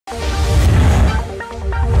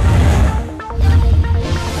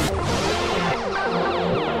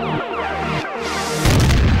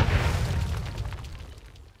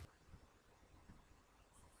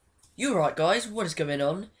You alright guys, what is going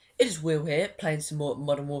on? It is Will here, playing some more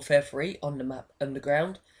Modern Warfare 3 on the map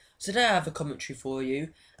Underground. Today I have a commentary for you,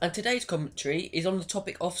 and today's commentary is on the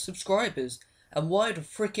topic of subscribers, and why the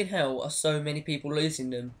freaking hell are so many people losing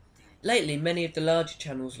them. Lately, many of the larger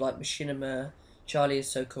channels like Machinima, Charlie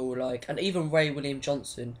is so cool like, and even Ray William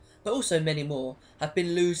Johnson, but also many more, have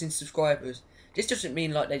been losing subscribers. This doesn't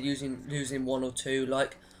mean like they're losing one or two,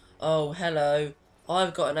 like, oh hello,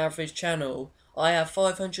 I've got an average channel, I have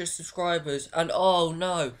 500 subscribers, and oh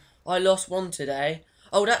no, I lost one today.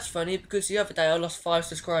 Oh, that's funny because the other day I lost 5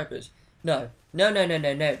 subscribers. No,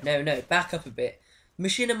 back up a bit.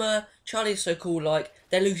 Machinima, Charlie is so cool like,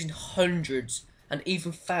 they're losing hundreds and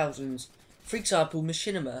even thousands. For example,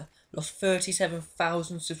 Machinima lost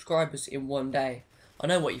 37,000 subscribers in one day. I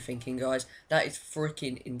know what you're thinking, guys, that is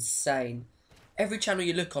freaking insane. Every channel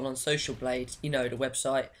you look on Social Blade, you know, the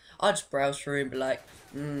website, I just browse through and be like,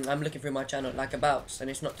 I'm looking through my channel like abouts and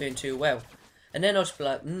it's not doing too well. And then I'll just be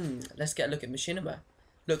like, let's get a look at Machinima.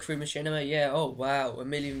 Look through Machinima, yeah, oh wow, 1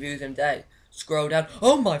 million views in a day. Scroll down,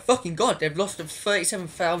 oh my fucking god, they've lost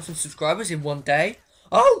 37,000 subscribers in one day.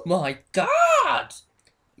 Oh my god!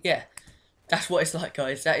 Yeah, that's what it's like,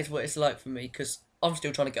 guys, that is what it's like for me, because I'm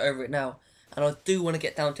still trying to get over it now. And I do want to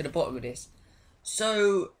get down to the bottom of this.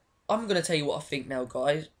 So, I'm going to tell you what I think now,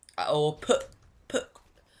 guys. Or put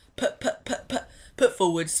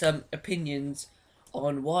forward some opinions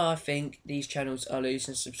on why I think these channels are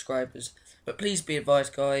losing subscribers. But please be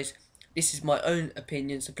advised, guys, this is my own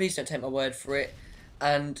opinion, so please don't take my word for it.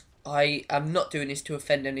 And I am not doing this to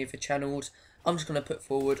offend any of the channels. I'm just going to put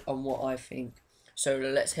forward on what I think. So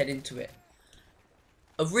let's head into it.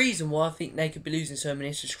 A reason why I think they could be losing so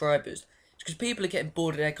many subscribers is because people are getting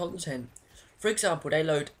bored of their content. For example, they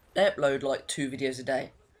upload like 2 videos a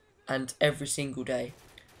day, and every single day.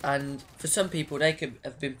 And for some people, they could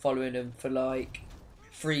have been following them for like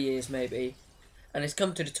 3 years maybe. And it's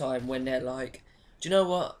come to the time when they're like, do you know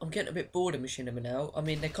what, I'm getting a bit bored of Machinima now. I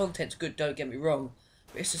mean, their content's good, don't get me wrong,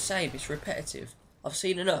 but it's the same, it's repetitive. I've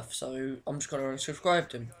seen enough, so I'm just going to unsubscribe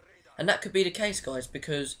them. And that could be the case, guys,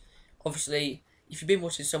 because obviously, if you've been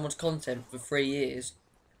watching someone's content for 3 years,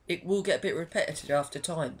 it will get a bit repetitive after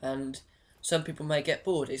time, and some people may get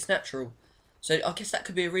bored, it's natural. So I guess that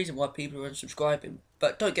could be a reason why people are unsubscribing.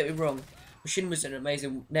 But don't get me wrong, Machinima's an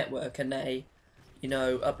amazing network and they, you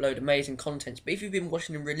know, upload amazing content. But if you've been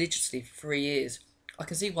watching them religiously for 3 years, I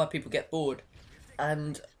can see why people get bored.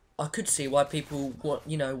 And I could see why people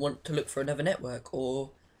want to look for another network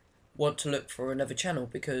or want to look for another channel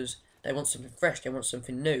because they want something fresh, they want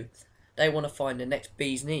something new. They want to find the next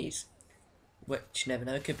bee's knees. Which, you never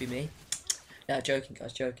know, could be me. Nah, joking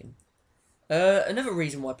guys, joking. Another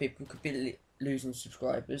reason why people could be losing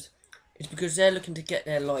subscribers is because they're looking to get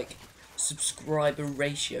their, like, subscriber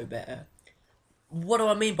ratio better. What do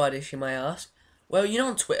I mean by this, you may ask? Well, you know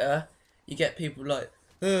on Twitter, you get people like,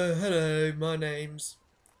 hello, my name's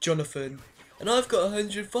Jonathan, and I've got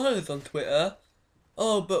 100 followers on Twitter.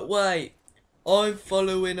 Oh, but wait, I'm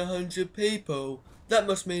following 100 people. That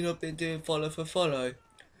must mean I've been doing follow for follow.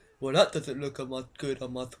 Well, that doesn't look good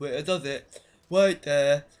on my Twitter, does it? Wait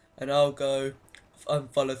there, and I'll go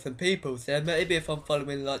unfollow some people. So maybe if I'm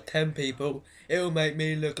following like 10 people, it'll make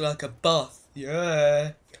me look like a boss.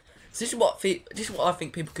 Yeah. So this is what I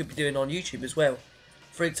think people could be doing on YouTube as well.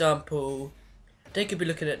 For example, they could be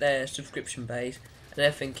looking at their subscription base and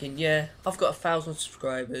they're thinking, yeah, I've got 1,000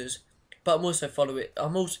 subscribers, but I'm also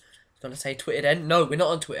going to say Twitter then. No, we're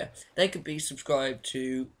not on Twitter. They could be subscribed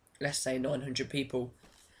to, let's say, 900 people.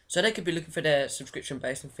 So they could be looking for their subscription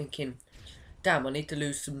base and thinking, damn, I need to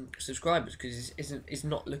lose some subscribers because it's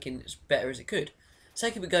not looking as better as it could. So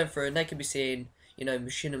they could be going through and they could be seeing, you know,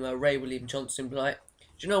 Machinima, Ray William Johnson, be like,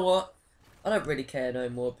 do you know what? I don't really care no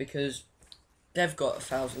more because they've got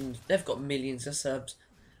millions of subs,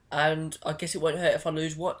 and I guess it won't hurt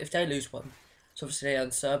if they lose one. So obviously they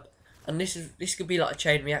unsub, and this could be like a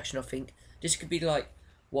chain reaction. I think this could be like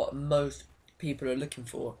what most people are looking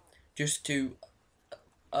for, just to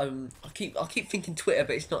I keep thinking Twitter,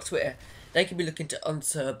 but it's not Twitter. They could be looking to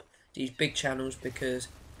unsub these big channels because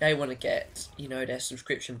they want to get, you know, their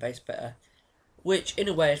subscription base better, which in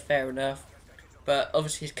a way is fair enough. But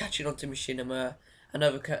obviously it's catching on to Machinima and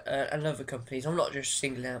other companies. I'm not just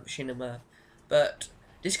singling out Machinima, but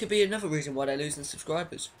this could be another reason why they're losing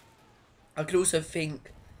subscribers. I could also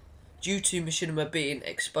think, due to Machinima being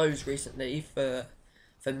exposed recently for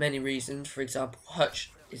many reasons, for example, Hutch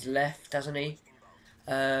is left, hasn't he?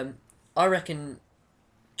 I reckon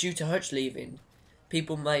due to Hutch leaving,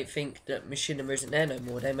 people may think that Machinima isn't there no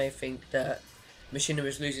more. They may think that Machinima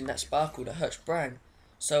is losing that sparkle that Hutch brought.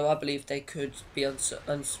 So I believe they could be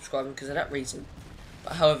unsubscribing because of that reason.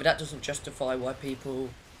 But however, that doesn't justify why people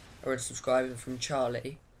are unsubscribing from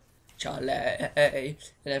Charlie, and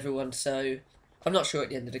everyone. So I'm not sure at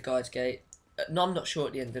the end of the guys gate. No, I'm not sure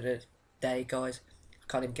at the end of the day, guys.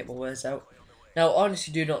 I can't even get my words out. Now, I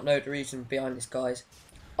honestly do not know the reason behind this, guys.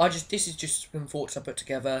 This is just some thoughts I put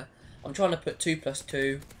together. I'm trying to put 2 plus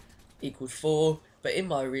 2 equals 4, but in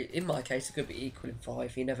my case, it could be equaling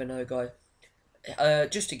 5. You never know, guys.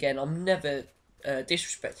 Just again, I'm never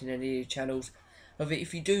disrespecting any of your channels. However,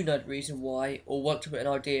 if you do know the reason why or want to put an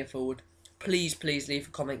idea forward, please leave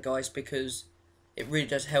a comment, guys, because it really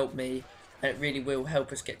does help me and it really will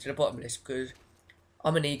help us get to the bottom of this, because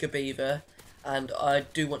I'm an eager beaver and I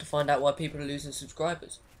do want to find out why people are losing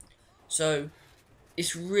subscribers. So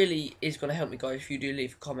this really is going to help me, guys, if you do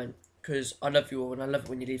leave a comment, because I love you all and I love it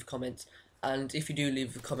when you leave comments. And if you do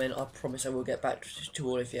leave a comment, I promise I will get back to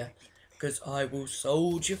all of you, because I will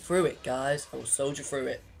soldier through it, guys. I will soldier through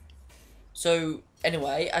it. So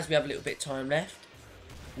anyway, as we have a little bit of time left,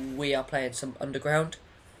 we are playing some Underground.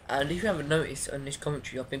 And if you haven't noticed on this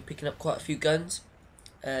commentary, I've been picking up quite a few guns.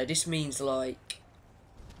 This means, like,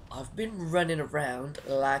 I've been running around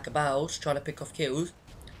like a mouse trying to pick off kills,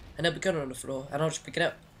 and there'll be a gun on the floor, and I'll just pick it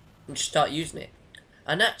up and just start using it.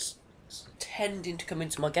 And that's tending to come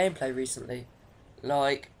into my gameplay recently.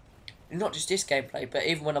 Like, not just this gameplay, but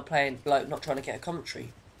even when I'm playing, like, not trying to get a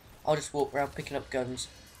commentary, I'll just walk around picking up guns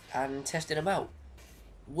and testing them out.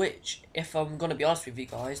 Which, if I'm going to be honest with you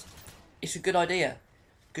guys, it's a good idea.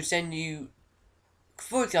 Because then you,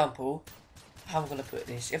 for example, how am I going to put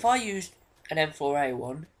this? If I used an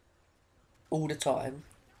M4A1 all the time,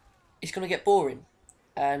 it's going to get boring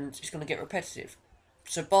and it's going to get repetitive.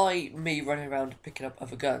 So by me running around picking up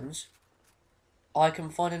other guns, I can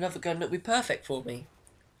find another gun that would be perfect for me.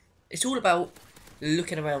 It's all about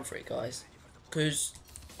looking around for it, guys. Because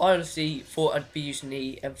I honestly thought I'd be using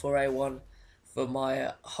the M4A1 for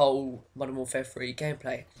my whole Modern Warfare 3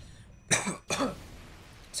 gameplay.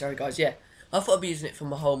 Sorry, guys, yeah. I thought I'd be using it for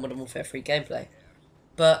my whole Modern Warfare 3 gameplay.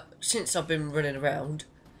 But since I've been running around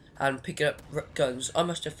and picking up guns, I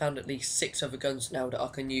must have found at least 6 other guns now that I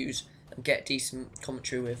can use and get decent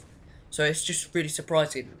commentary with. So it's just really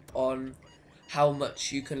surprising on how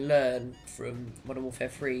much you can learn from Modern Warfare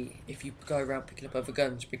 3 if you go around picking up other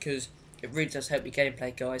guns, because it really does help your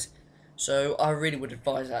gameplay, guys. So I really would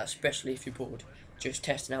advise that, especially if you're bored, just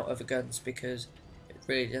testing out other guns, because it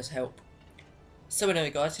really does help. So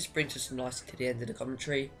anyway, guys, this brings us nicely to the end of the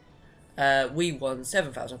commentary. We won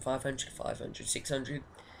 7,500, 500, 600.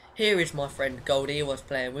 Here is my friend Goldie, who I was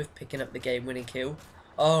playing with, picking up the game-winning kill.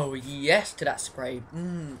 Oh, yes to that spray.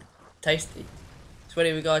 Tasty. So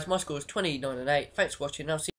anyway, guys, my score is 29 and 8. Thanks for watching. I'll see you